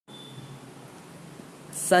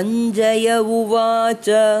सञ्जय उवाच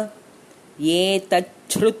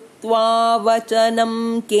एतच्छ्रुत्वा वचनं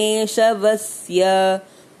केशवस्य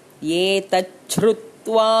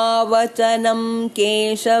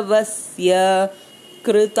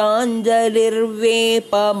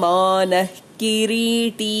कृताञ्जलिर्वेपमानः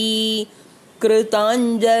किरीटी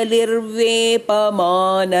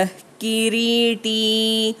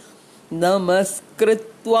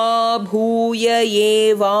नमस्कृत्वा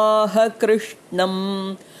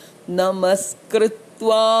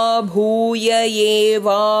भूय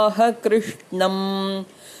एवाह कृष्णं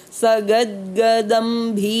सगद्गदं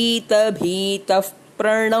भीतभीतः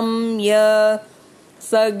प्रणम्य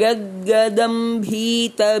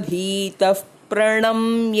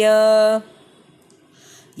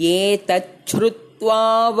एतच्छ्रुत्वा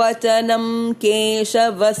वचनं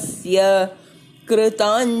केशवस्य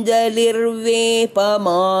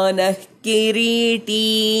कृताञ्जलिर्वेपमानः किरीटी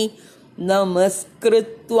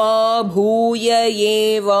नमस्कृत्वा भूय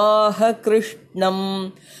एवाह कृष्णं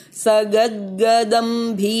सगद्गदं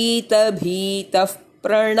भीतभीतः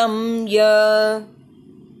प्रणम्य।